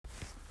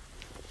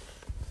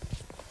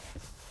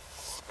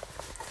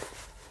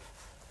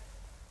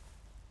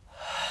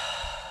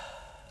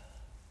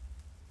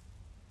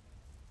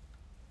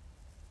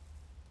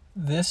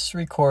This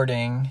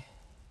recording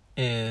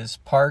is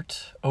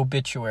part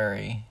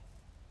obituary,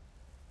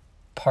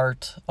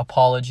 part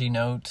apology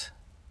note,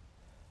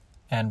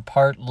 and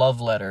part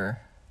love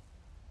letter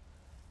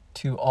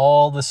to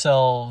all the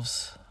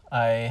selves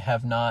I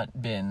have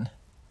not been,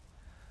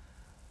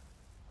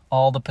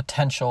 all the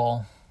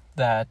potential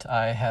that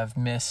I have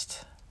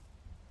missed,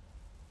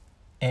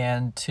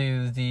 and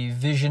to the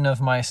vision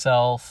of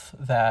myself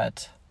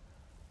that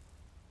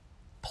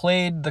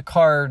played the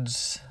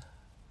cards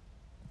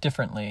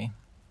differently.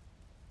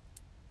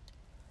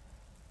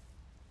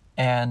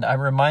 And I'm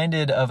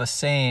reminded of a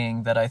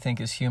saying that I think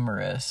is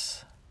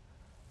humorous,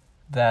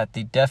 that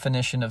the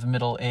definition of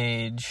middle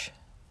age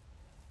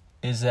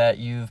is that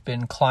you've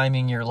been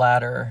climbing your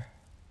ladder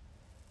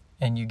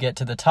and you get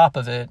to the top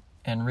of it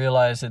and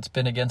realize it's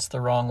been against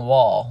the wrong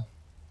wall.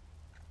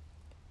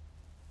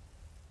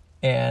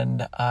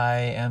 And I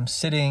am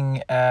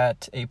sitting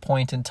at a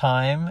point in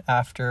time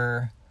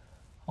after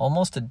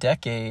almost a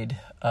decade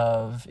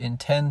of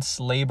intense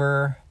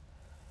labor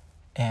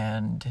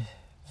and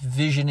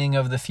visioning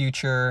of the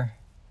future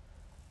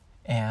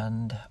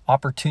and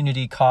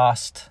opportunity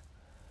cost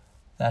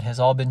that has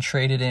all been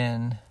traded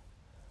in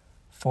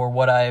for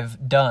what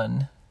I've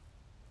done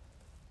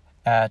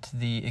at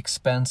the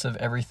expense of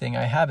everything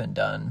I haven't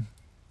done.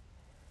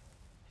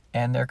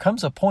 And there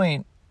comes a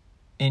point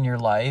in your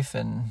life,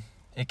 and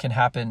it can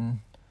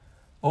happen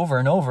over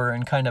and over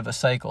in kind of a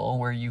cycle,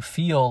 where you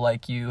feel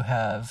like you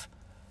have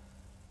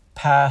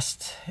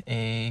past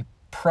a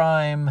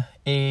prime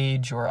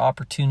age or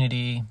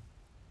opportunity,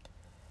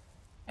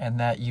 and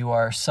that you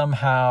are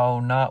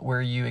somehow not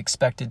where you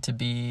expected to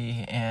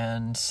be,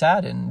 and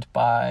saddened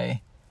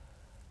by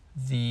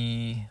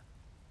the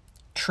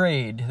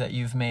trade that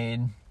you've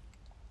made,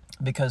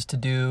 because to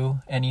do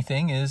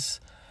anything is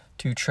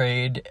to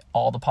trade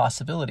all the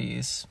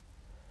possibilities.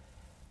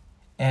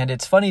 And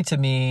it's funny to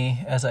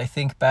me as I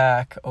think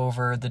back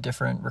over the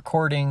different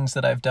recordings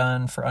that I've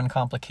done for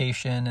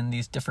Uncomplication and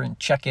these different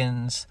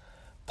check-ins,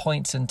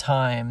 points in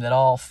time that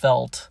all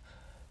felt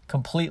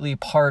completely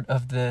part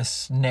of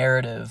this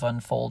narrative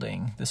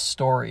unfolding, this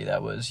story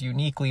that was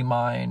uniquely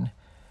mine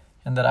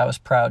and that I was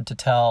proud to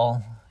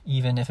tell,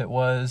 even if it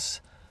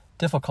was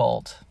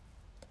difficult.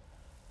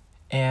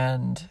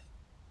 And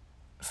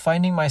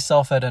finding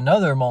myself at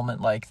another moment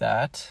like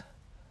that,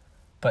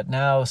 but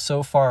now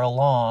so far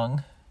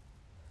along,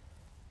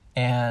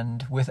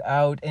 and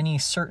without any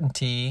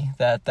certainty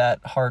that that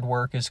hard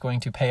work is going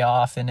to pay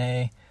off in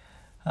a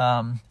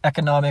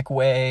economic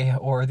way,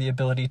 or the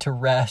ability to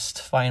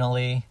rest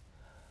finally,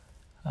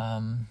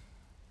 the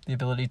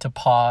ability to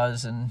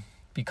pause and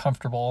be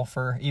comfortable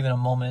for even a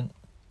moment.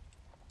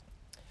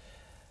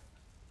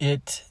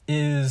 It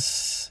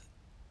is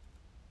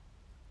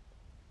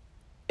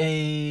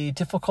a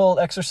difficult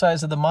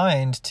exercise of the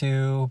mind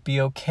to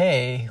be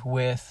okay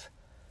with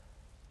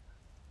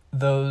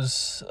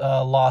those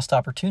lost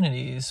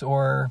opportunities.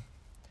 Or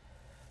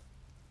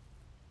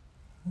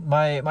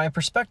my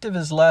perspective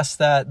is less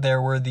that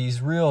there were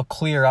these real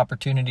clear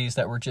opportunities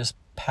that were just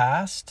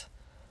passed,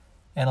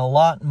 and a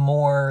lot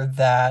more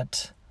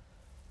that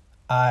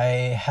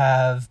I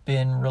have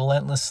been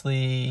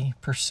relentlessly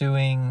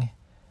pursuing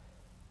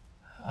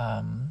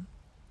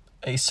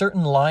a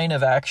certain line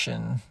of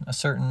action, a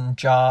certain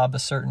job, a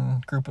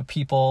certain group of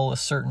people, a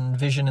certain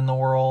vision in the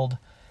world.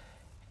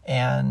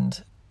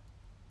 And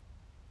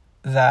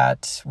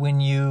that when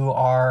you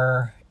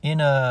are in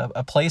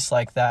a place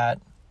like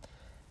that,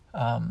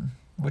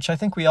 which I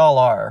think we all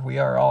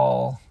are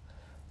all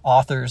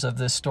authors of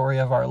this story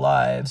of our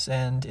lives.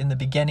 And in the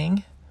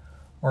beginning,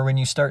 or when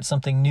you start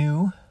something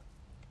new,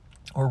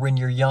 or when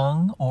you're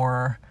young,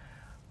 or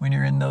when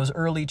you're in those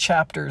early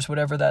chapters,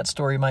 whatever that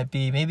story might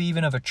be, maybe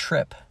even of a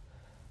trip.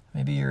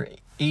 Maybe you're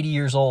 80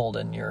 years old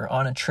and you're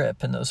on a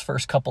trip, and those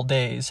first couple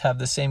days have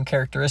the same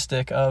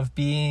characteristic of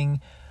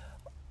being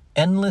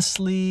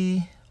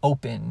endlessly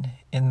open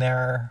in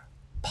their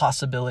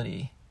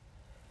possibility.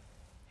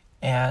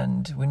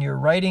 And when you're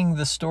writing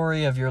the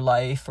story of your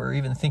life, or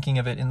even thinking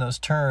of it in those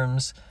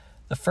terms,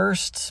 the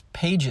first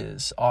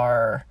pages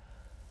are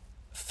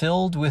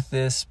filled with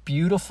this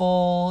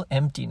beautiful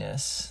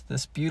emptiness,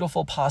 this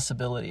beautiful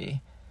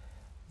possibility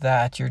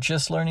that you're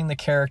just learning the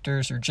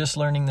characters, you're just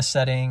learning the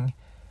setting,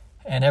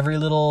 and every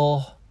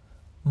little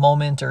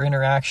moment or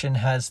interaction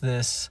has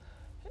this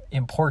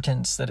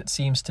importance that it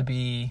seems to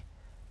be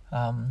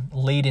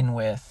laden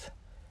with.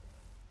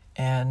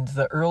 And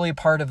the early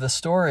part of the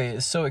story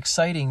is so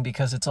exciting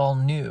because it's all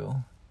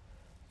new,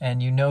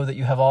 and you know that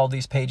you have all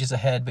these pages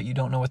ahead, but you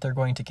don't know what they're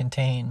going to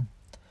contain.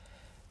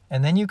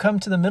 And then you come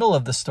to the middle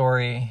of the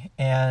story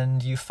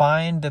and you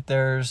find that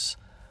there's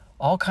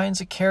all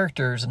kinds of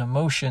characters and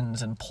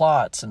emotions and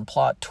plots and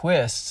plot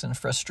twists and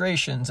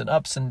frustrations and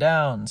ups and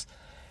downs,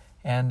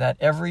 and that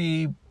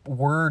every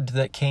word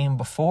that came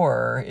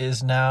before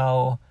is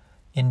now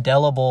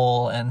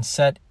indelible and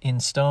set in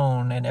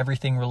stone, and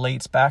everything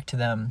relates back to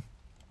them.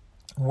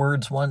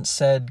 Words once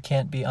said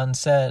can't be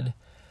unsaid,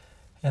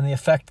 and the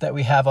effect that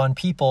we have on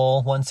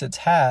people once it's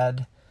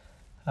had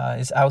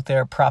is out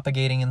there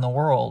propagating in the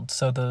world.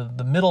 So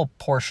the middle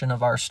portion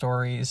of our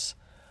stories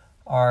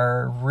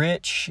are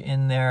rich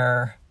in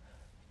their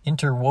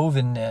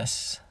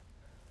interwovenness,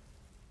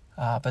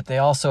 but they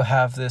also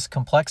have this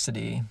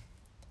complexity.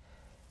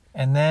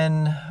 And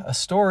then a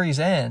story's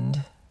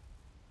end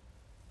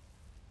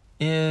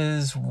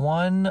is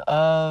one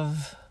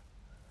of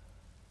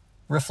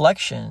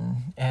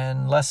reflection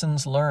and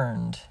lessons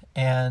learned,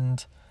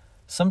 and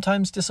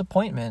sometimes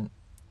disappointment.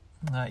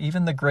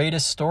 Even the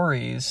greatest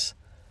stories,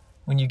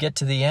 when you get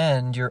to the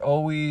end, you're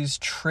always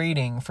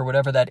trading for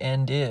whatever that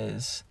end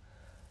is,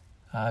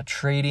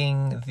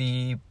 trading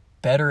the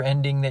better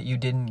ending that you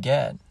didn't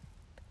get.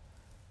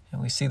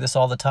 And we see this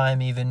all the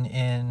time, even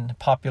in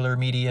popular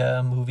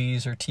media,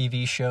 movies or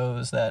TV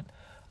shows, that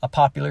a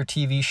popular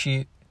TV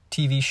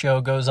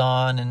show goes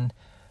on, and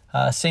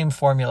same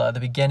formula. The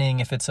beginning,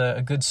 if it's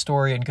a good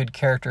story and good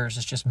characters,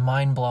 is just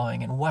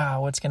mind-blowing, and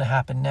wow, what's going to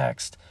happen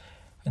next?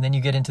 And then you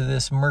get into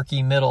this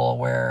murky middle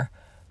where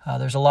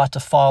there's a lot to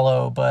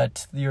follow,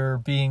 but you're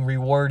being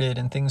rewarded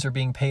and things are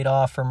being paid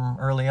off from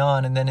early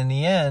on. And then in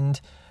the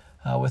end,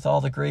 with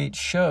all the great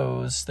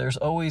shows, there's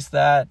always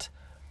that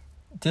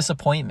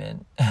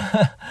disappointment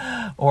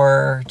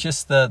or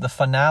just the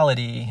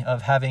finality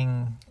of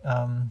having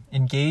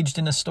engaged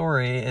in a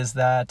story is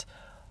that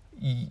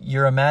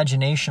your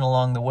imagination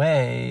along the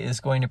way is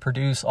going to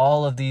produce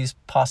all of these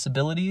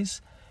possibilities,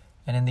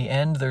 and in the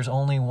end there's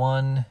only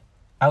one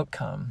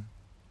outcome.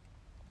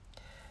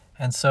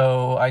 And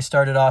so I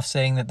started off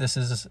saying that this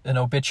is an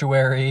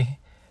obituary,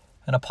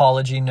 an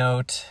apology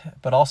note,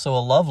 but also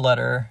a love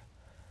letter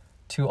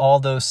to all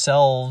those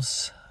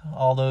selves,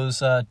 all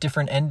those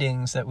different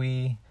endings that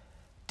we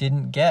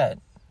didn't get,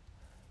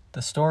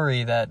 the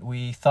story that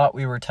we thought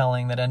we were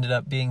telling that ended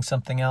up being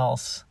something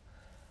else.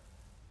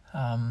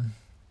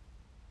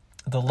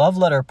 The love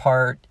letter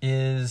part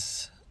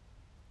is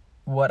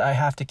what I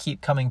have to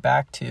keep coming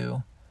back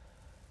to,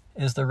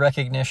 is the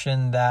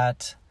recognition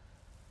that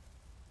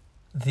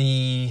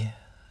the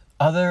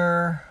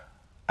other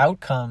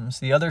outcomes,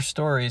 the other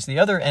stories, the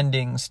other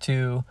endings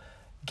to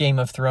Game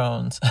of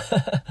Thrones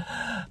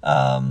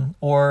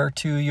or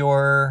to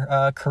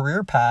your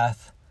career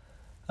path,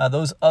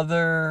 those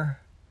other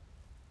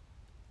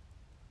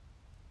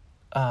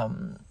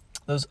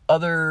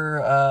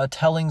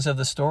tellings of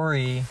the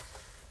story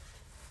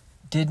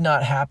did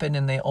not happen,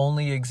 and they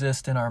only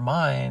exist in our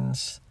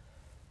minds.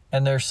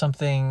 And there's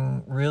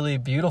something really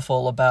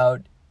beautiful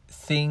about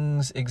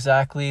things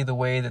exactly the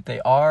way that they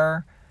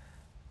are,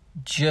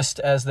 just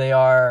as they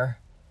are,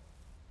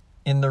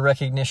 in the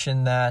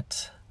recognition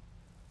that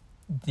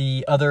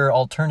the other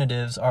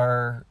alternatives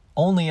are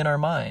only in our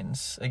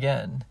minds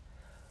again.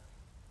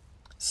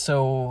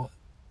 So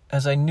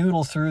as I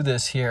noodle through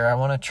this here, I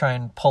want to try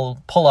and pull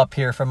up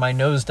here from my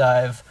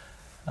nosedive.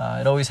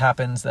 It always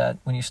happens that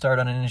when you start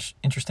on an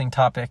interesting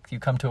topic, you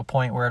come to a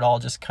point where it all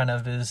just kind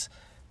of is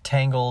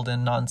tangled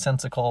and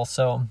nonsensical.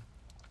 So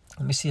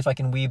let me see if I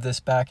can weave this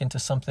back into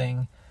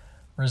something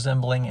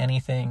resembling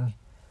anything.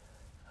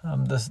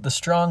 The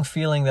strong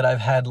feeling that I've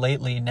had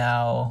lately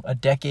now, a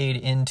decade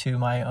into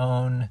my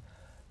own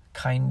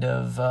kind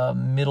of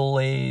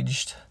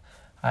middle-aged,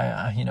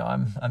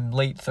 I'm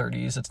late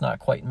 30s. It's not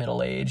quite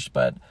middle-aged,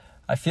 but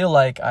I feel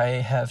like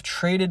I have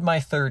traded my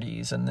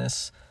 30s and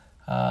this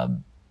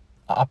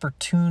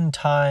opportune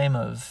time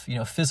of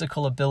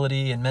physical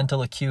ability and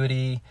mental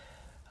acuity.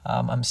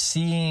 I'm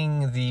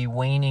seeing the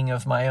waning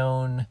of my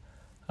own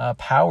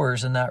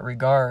powers in that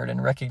regard,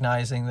 and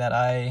recognizing that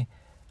I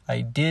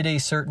did a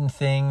certain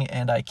thing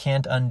and I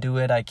can't undo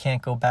it. I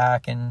can't go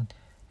back and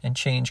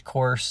change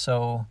course.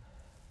 So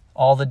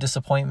all the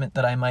disappointment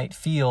that I might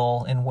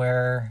feel in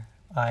where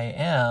I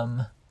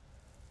am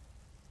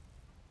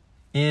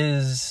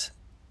is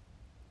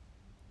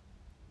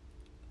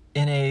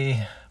in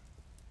a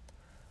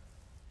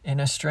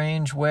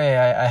strange way.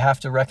 I have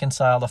to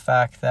reconcile the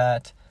fact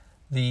that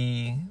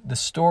the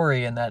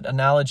story and that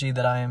analogy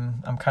that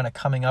I'm kind of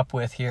coming up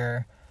with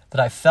here, that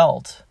I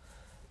felt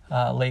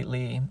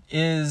lately,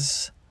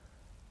 is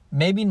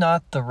maybe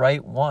not the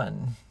right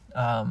one.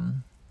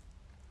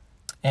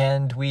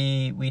 And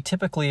we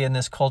typically in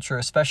this culture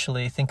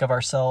especially think of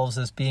ourselves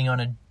as being on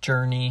a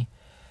journey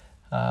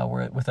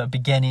with a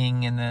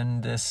beginning and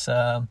then this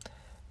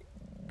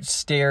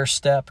stair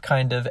step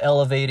kind of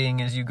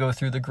elevating as you go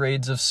through the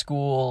grades of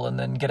school and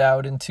then get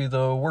out into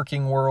the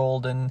working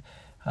world and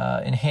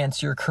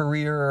enhance your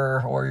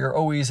career, or you're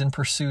always in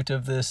pursuit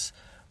of this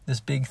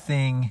big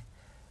thing.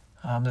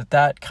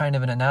 That kind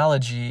of an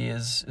analogy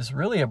is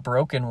really a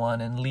broken one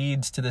and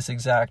leads to this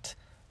exact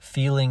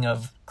feeling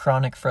of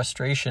chronic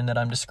frustration that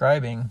I'm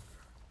describing.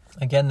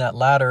 Again, that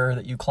ladder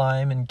that you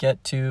climb and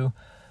get to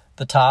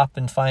the top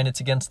and find it's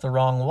against the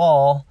wrong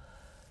wall.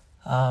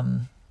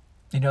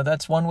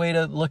 That's one way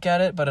to look at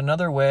it, but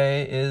another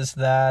way is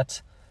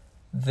that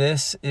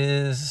this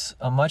is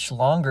a much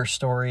longer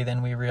story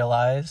than we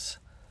realize,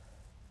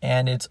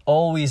 and it's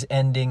always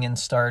ending and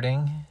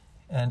starting,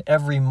 and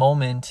every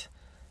moment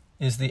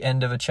is the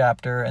end of a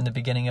chapter and the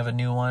beginning of a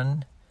new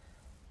one.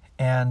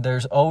 And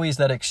there's always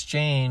that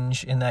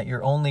exchange in that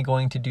you're only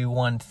going to do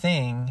one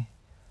thing,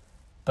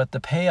 but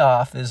the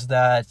payoff is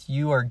that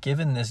you are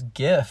given this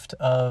gift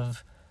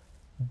of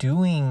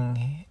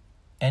doing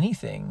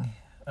anything,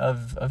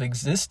 of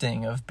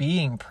existing, of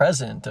being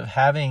present, of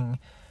having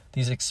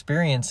these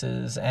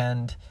experiences.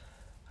 And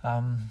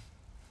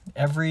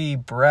every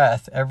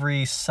breath,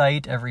 every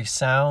sight, every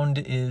sound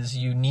is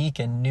unique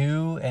and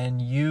new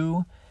and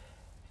you,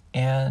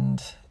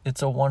 and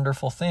it's a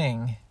wonderful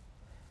thing.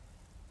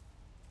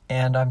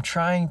 And I'm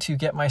trying to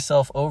get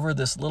myself over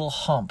this little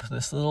hump,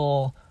 this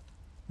little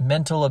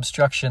mental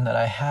obstruction that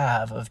I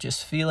have of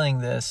just feeling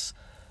this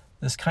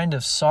kind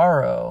of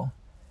sorrow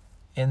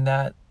in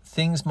that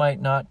things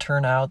might not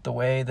turn out the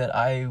way that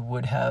I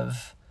would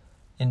have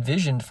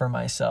envisioned for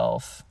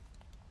myself,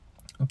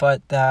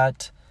 but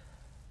that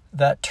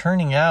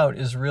turning out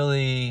is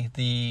really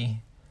the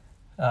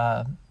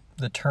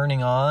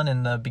turning on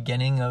and the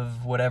beginning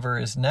of whatever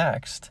is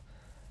next.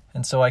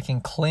 And so I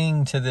can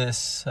cling to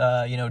this,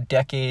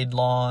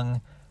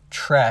 decade-long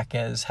trek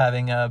as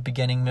having a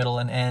beginning, middle,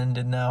 and end,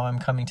 and now I'm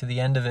coming to the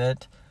end of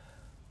it.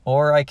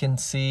 Or I can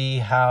see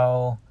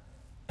how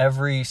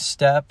every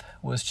step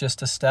was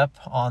just a step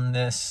on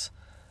this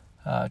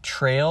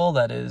trail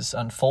that is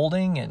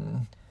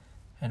unfolding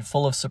and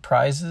full of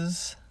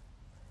surprises,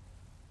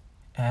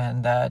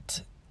 and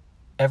that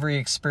every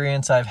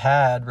experience I've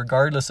had,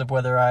 regardless of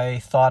whether I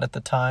thought at the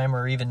time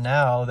or even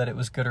now that it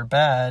was good or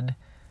bad,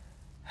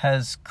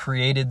 has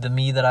created the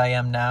me that I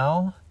am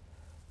now,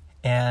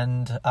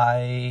 and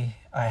I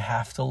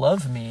have to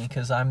love me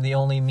because I'm the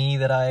only me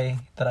that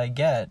I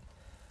get.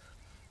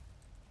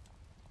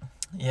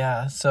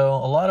 Yeah, so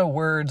a lot of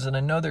words, and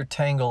I know they're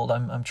tangled.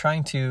 I'm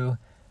trying to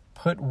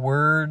put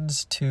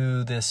words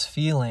to this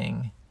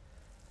feeling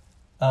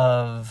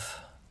of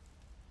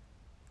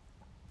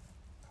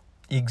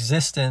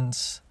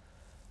existence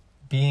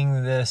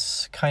being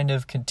this kind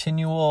of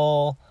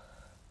continual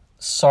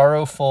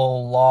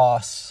sorrowful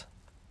loss.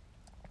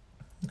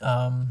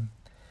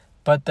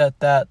 But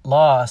that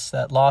loss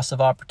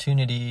of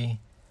opportunity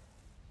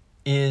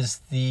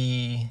is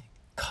the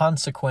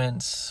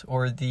consequence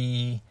or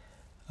the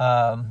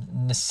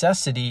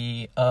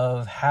necessity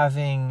of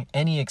having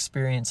any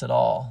experience at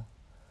all.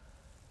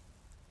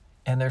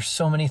 And there's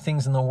so many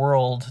things in the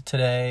world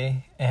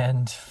today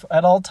and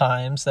at all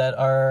times that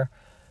are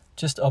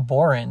just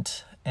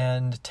abhorrent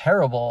and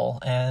terrible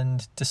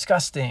and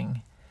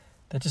disgusting.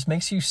 That just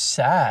makes you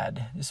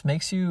sad. Just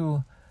makes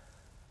you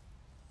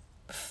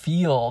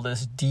feel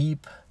this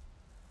deep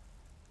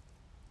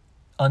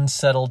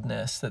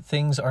unsettledness that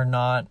things are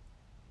not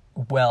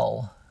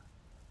well,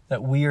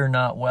 that we are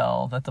not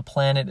well, that the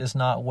planet is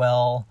not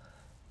well,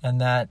 and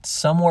that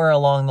somewhere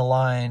along the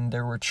line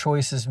there were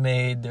choices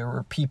made, there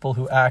were people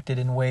who acted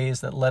in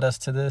ways that led us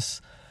to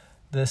this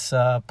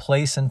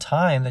place and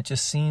time that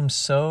just seems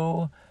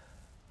so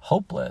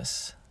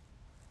hopeless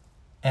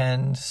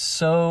and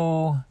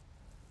so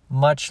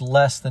much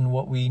less than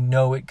what we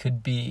know it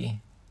could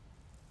be.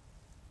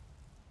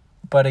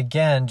 But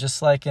again,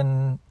 just like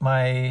in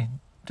my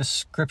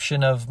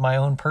description of my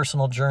own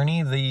personal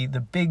journey,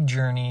 the big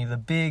journey, the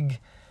big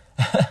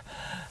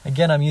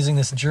again, I'm using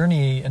this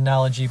journey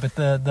analogy, but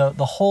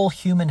the whole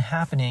human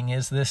happening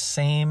is this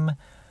same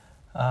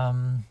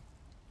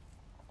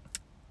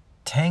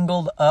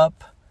tangled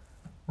up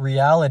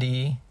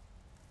reality,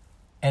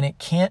 and it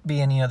can't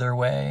be any other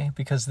way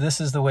because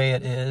this is the way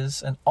it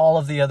is, and all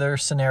of the other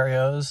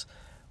scenarios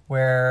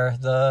where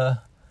the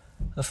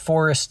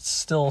forests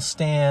still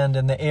stand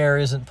and the air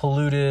isn't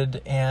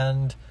polluted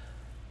and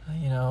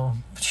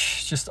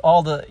just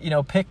all the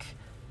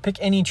pick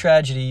any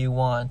tragedy you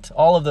want,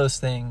 all of those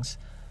things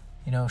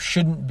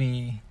shouldn't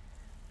be,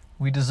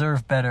 we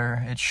deserve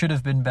better, it should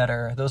have been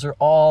better. Those are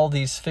all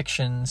these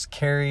fictions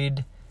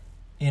carried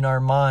in our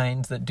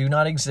minds that do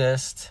not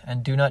exist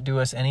and do not do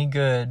us any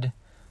good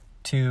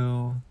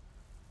to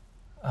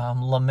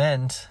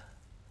lament,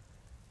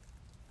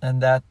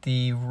 and that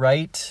the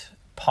right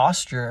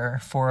posture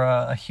for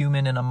a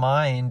human and a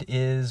mind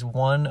is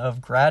one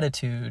of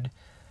gratitude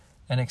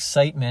and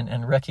excitement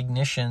and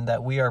recognition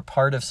that we are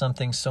part of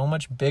something so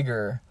much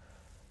bigger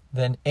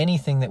than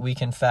anything that we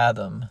can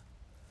fathom.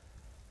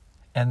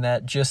 And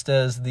that just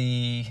as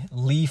the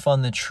leaf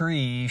on the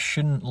tree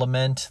shouldn't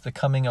lament the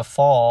coming of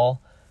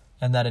fall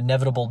and that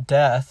inevitable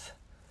death,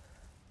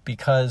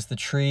 because the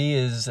tree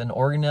is an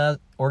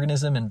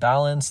organism in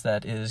balance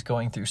that is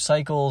going through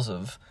cycles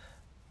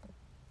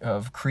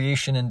of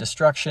creation and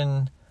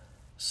destruction,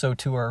 so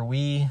too are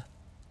we.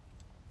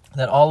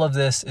 That all of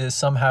this is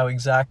somehow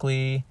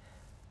exactly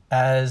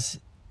as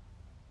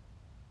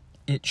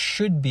it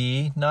should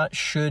be, not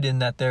should in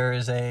that there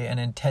is an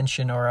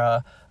intention or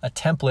a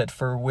template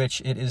for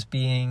which it is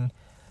being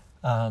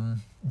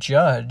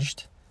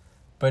judged,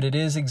 but it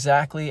is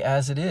exactly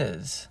as it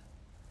is.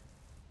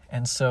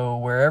 And so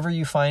wherever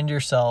you find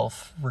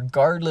yourself,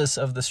 regardless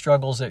of the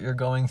struggles that you're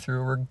going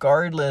through,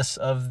 regardless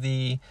of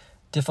the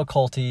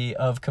difficulty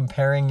of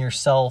comparing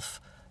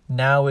yourself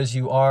now as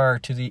you are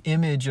to the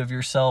image of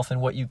yourself and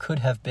what you could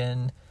have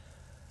been,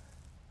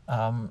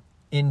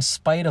 in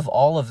spite of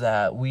all of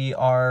that, we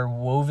are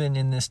woven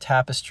in this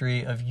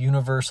tapestry of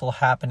universal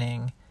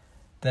happening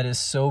that is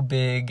so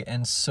big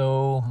and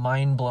so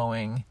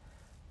mind-blowing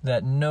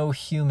that no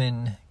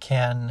human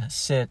can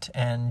sit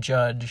and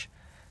judge.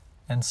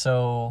 And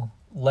so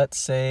let's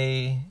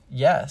say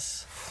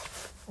yes.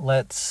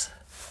 Let's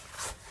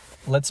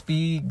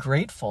be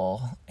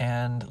grateful,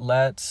 and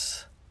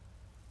let's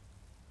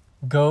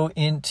go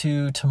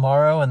into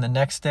tomorrow and the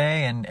next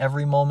day and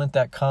every moment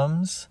that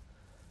comes,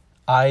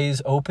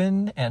 eyes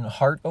open and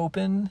heart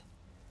open,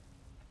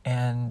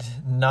 and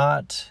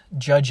not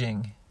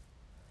judging.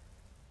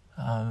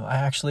 I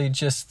actually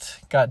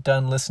just got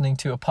done listening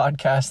to a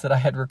podcast that I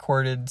had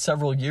recorded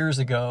several years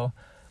ago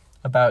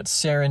about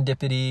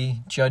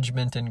serendipity,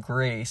 judgment, and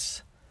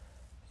grace.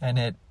 And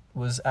it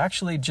was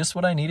actually just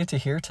what I needed to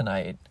hear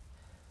tonight.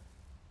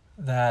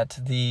 That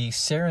the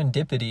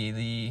serendipity,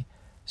 the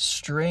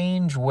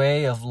strange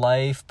way of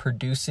life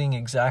producing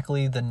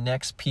exactly the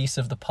next piece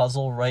of the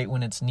puzzle right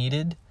when it's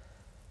needed,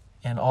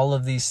 and all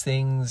of these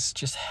things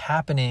just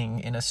happening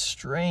in a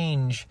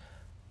strange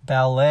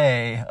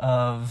ballet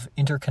of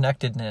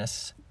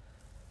interconnectedness,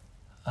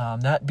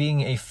 that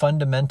being a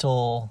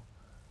fundamental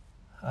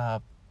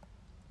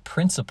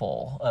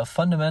principle, a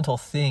fundamental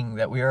thing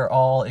that we are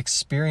all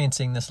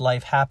experiencing this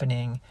life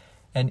happening,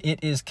 and it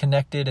is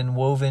connected and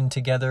woven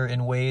together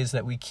in ways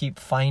that we keep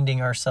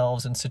finding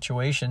ourselves in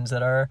situations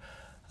that are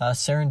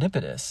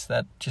serendipitous,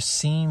 that just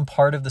seem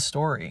part of the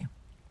story.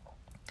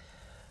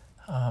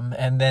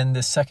 And then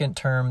the second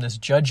term, this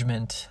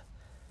judgment,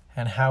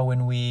 and how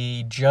when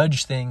we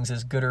judge things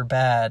as good or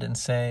bad and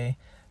say,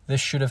 this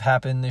should have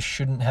happened, this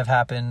shouldn't have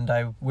happened,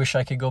 I wish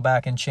I could go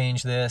back and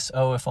change this,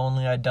 oh, if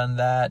only I'd done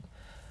that,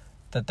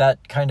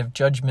 that kind of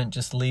judgment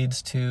just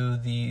leads to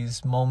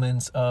these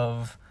moments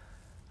of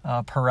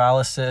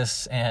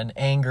paralysis and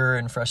anger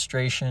and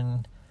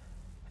frustration,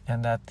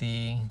 and that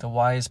the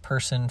wise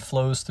person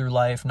flows through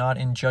life not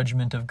in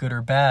judgment of good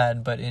or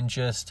bad, but in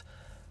just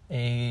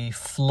a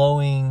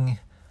flowing,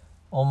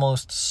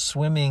 almost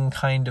swimming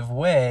kind of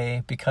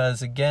way,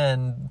 because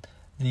again,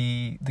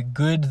 the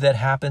good that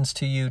happens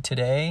to you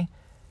today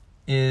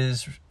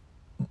is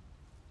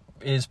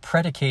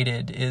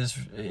predicated,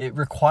 it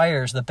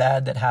requires the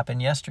bad that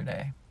happened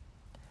yesterday.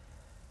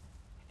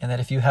 And that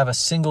if you have a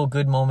single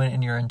good moment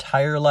in your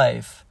entire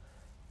life,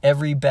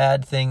 every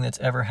bad thing that's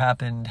ever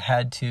happened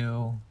had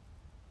to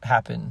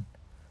happen.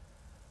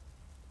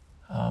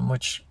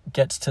 Which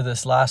gets to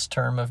this last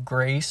term of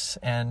grace,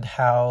 and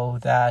how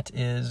that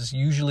is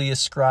usually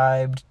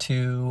ascribed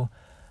to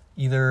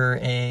either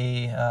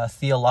a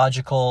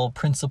theological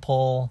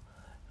principle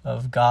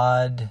of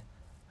God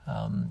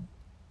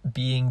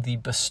being the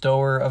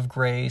bestower of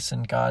grace,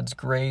 and God's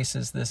grace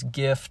is this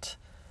gift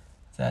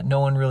that no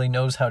one really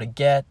knows how to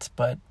get,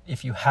 but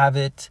if you have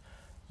it,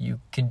 you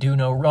can do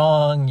no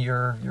wrong,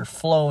 you're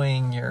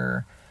flowing,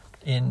 you're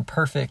in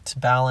perfect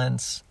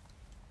balance.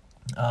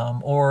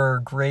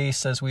 Or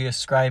grace as we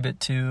ascribe it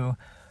to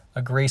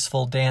a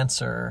graceful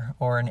dancer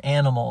or an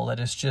animal that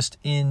is just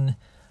in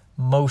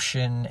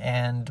motion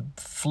and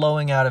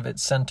flowing out of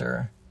its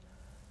center.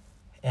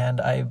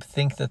 And I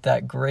think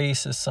that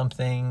grace is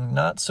something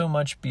not so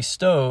much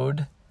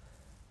bestowed,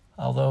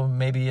 although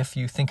maybe if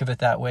you think of it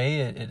that way,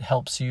 it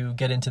helps you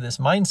get into this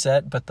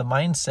mindset, but the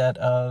mindset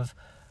of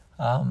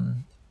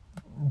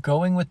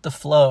going with the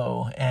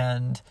flow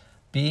and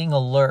being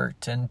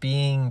alert and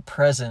being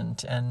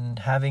present and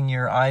having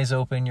your eyes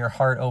open, your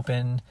heart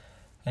open,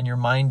 and your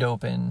mind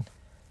open,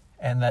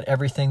 and that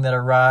everything that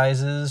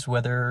arises,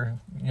 whether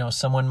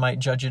someone might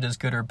judge it as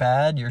good or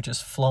bad, you're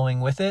just flowing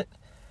with it,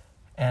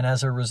 and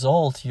as a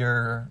result,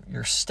 you're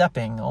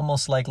stepping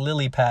almost like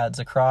lily pads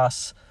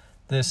across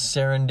this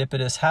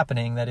serendipitous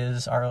happening that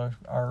is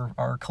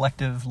our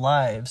collective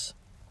lives.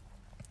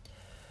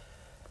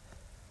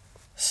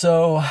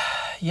 So,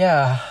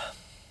 yeah.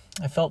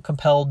 I felt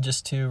compelled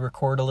just to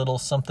record a little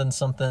something.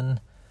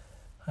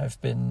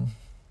 I've been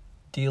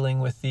dealing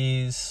with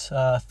these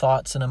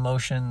thoughts and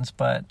emotions,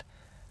 but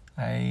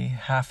I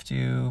have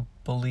to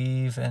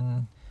believe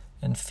and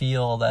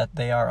feel that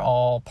they are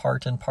all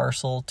part and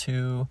parcel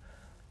to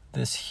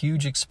this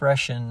huge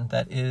expression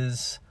that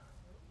is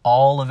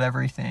all of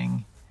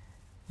everything.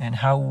 And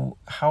how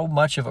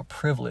much of a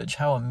privilege,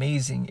 how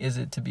amazing is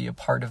it to be a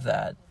part of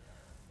that,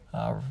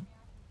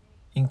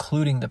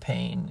 including the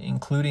pain,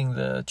 including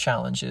the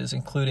challenges,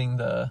 including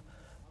the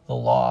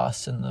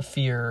loss and the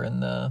fear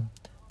and the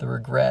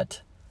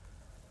regret.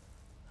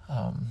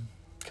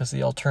 Because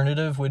the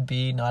alternative would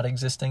be not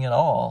existing at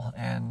all,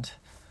 and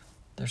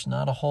there's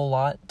not a whole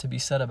lot to be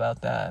said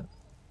about that.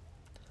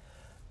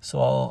 So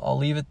I'll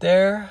leave it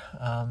there.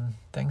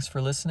 Thanks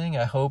for listening.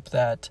 I hope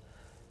that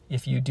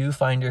if you do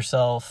find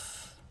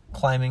yourself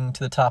climbing to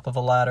the top of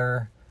a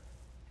ladder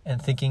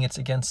and thinking it's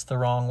against the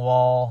wrong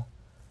wall,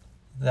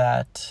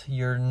 that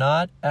you're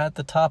not at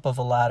the top of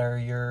a ladder,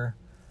 you're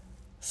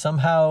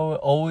somehow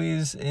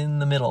always in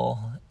the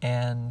middle,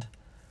 and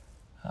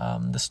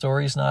the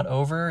story's not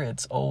over,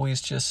 it's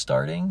always just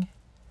starting,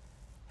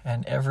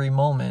 and every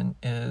moment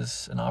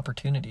is an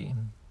opportunity.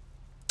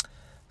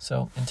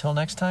 So until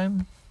next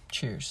time,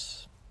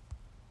 cheers.